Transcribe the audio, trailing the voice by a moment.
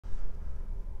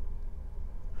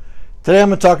Today I'm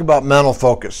going to talk about mental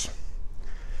focus,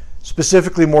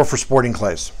 specifically more for sporting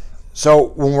clays. So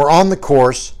when we're on the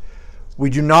course, we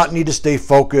do not need to stay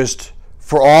focused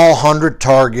for all 100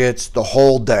 targets the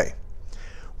whole day.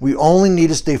 We only need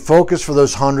to stay focused for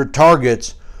those 100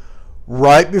 targets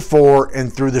right before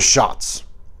and through the shots.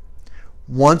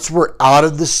 Once we're out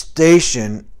of the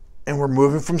station and we're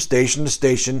moving from station to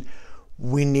station,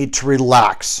 we need to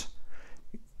relax.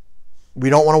 We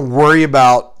don't want to worry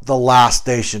about the last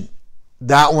station.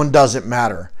 That one doesn't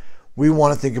matter. We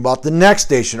want to think about the next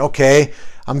station. Okay,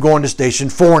 I'm going to station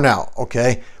 4 now.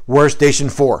 Okay, where's station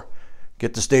 4?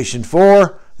 Get to station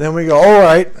 4. Then we go, all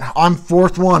right, I'm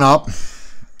fourth one up.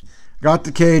 Got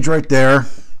the cage right there.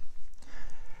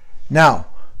 Now,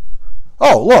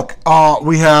 oh, look,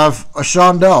 we have a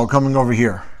chandelle coming over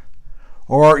here.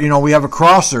 Or, we have a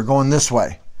crosser going this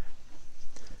way.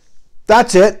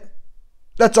 That's it.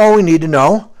 That's all we need to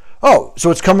know. Oh, so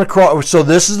it's coming across. So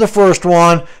this is the first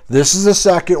one. This is the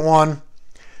second one.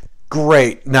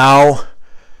 Great. Now,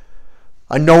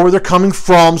 I know where they're coming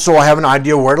from, so I have an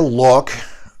idea where to look.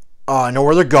 I know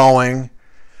where they're going.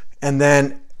 And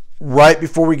then right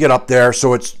before we get up there,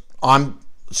 so I'm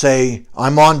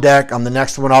on deck, I'm the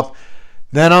next one up.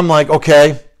 Then I'm like,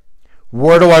 okay,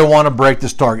 where do I want to break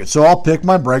this target? So I'll pick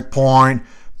my break point,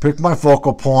 pick my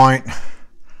focal point,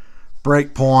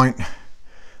 break point.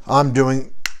 I'm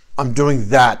doing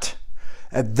that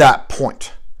at that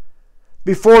point.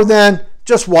 Before then,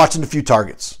 just watching a few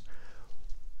targets.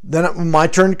 Then when my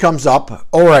turn comes up,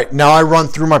 all right, now I run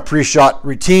through my pre-shot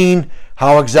routine.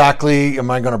 How exactly am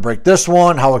I going to break this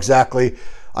one? How exactly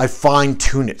I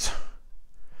fine-tune it.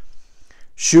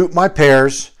 Shoot my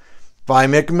pairs. If I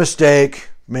make a mistake,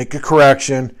 make a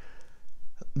correction.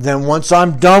 Then once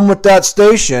I'm done with that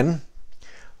station,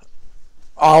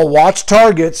 I'll watch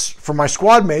targets for my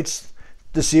squad mates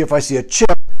to see if I see a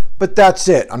chip, but that's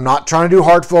it. I'm not trying to do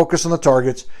hard focus on the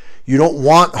targets. You don't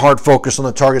want hard focus on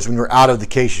the targets when you're out of the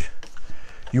cage.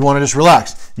 You want to just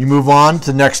relax. You move on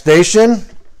to the next station.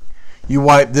 You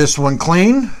wipe this one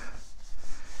clean.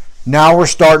 Now we're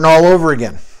starting all over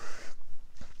again.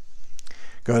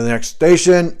 Go to the next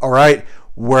station. All right,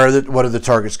 what are the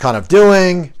targets kind of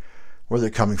doing? Where they're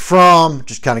coming from?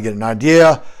 Just kind of get an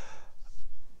idea.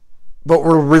 But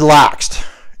we're relaxed.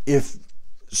 If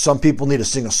some people need to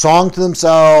sing a song to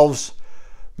themselves,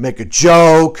 make a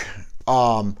joke.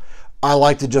 I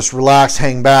like to just relax,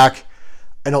 hang back.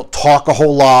 I don't talk a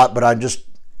whole lot, but I just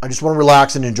want to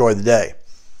relax and enjoy the day.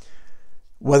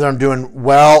 Whether I'm doing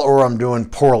well or I'm doing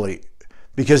poorly.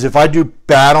 Because if I do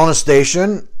bad on a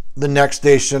station, the next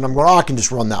station I'm going, I can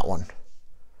just run that one.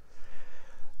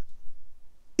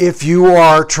 If you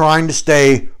are trying to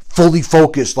stay fully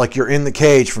focused like you're in the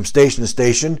cage from station to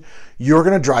station, you're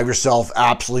going to drive yourself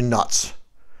absolutely nuts.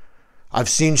 I've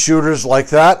seen shooters like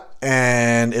that,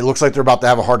 and it looks like they're about to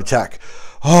have a heart attack.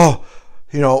 Oh,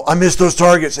 I missed those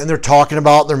targets, and they're talking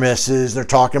about their misses, they're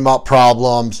talking about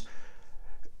problems.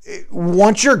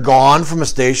 Once you're gone from a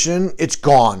station, it's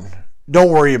gone.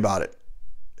 Don't worry about it.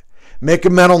 Make a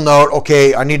mental note,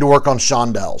 okay, I need to work on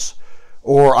chandelles,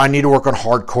 or I need to work on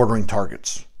hard quartering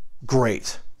targets.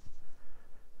 Great.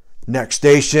 Next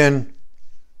station,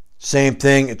 same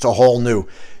thing, it's a whole new.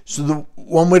 So the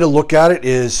one way to look at it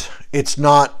is it's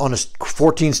not on a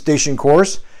 14 station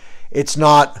course, it's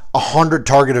not a 100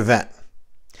 target event.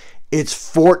 It's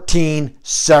 14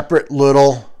 separate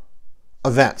little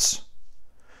events.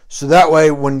 So that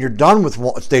way when you're done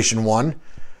with station 1,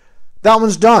 that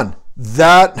one's done.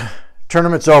 That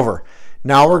tournament's over.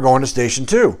 Now we're going to station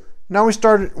 2. Now we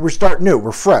start new,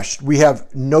 we're fresh. We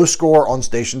have no score on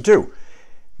station 2.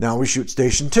 Now we shoot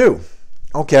station 2.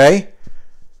 Okay,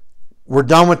 we're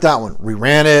done with that one. We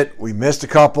ran it, we missed a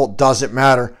couple, doesn't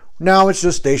matter. Now it's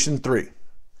just station 3.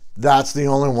 That's the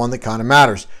only one that kind of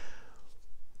matters.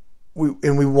 We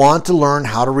want to learn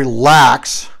how to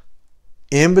relax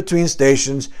in between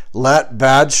stations, let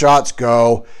bad shots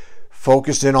go,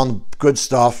 focus in on good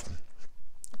stuff,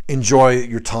 enjoy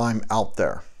your time out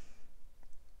there.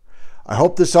 I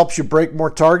hope this helps you break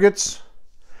more targets.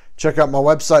 Check out my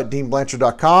website,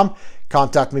 deanblanchard.com.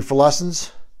 Contact me for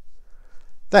lessons.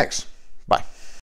 Thanks.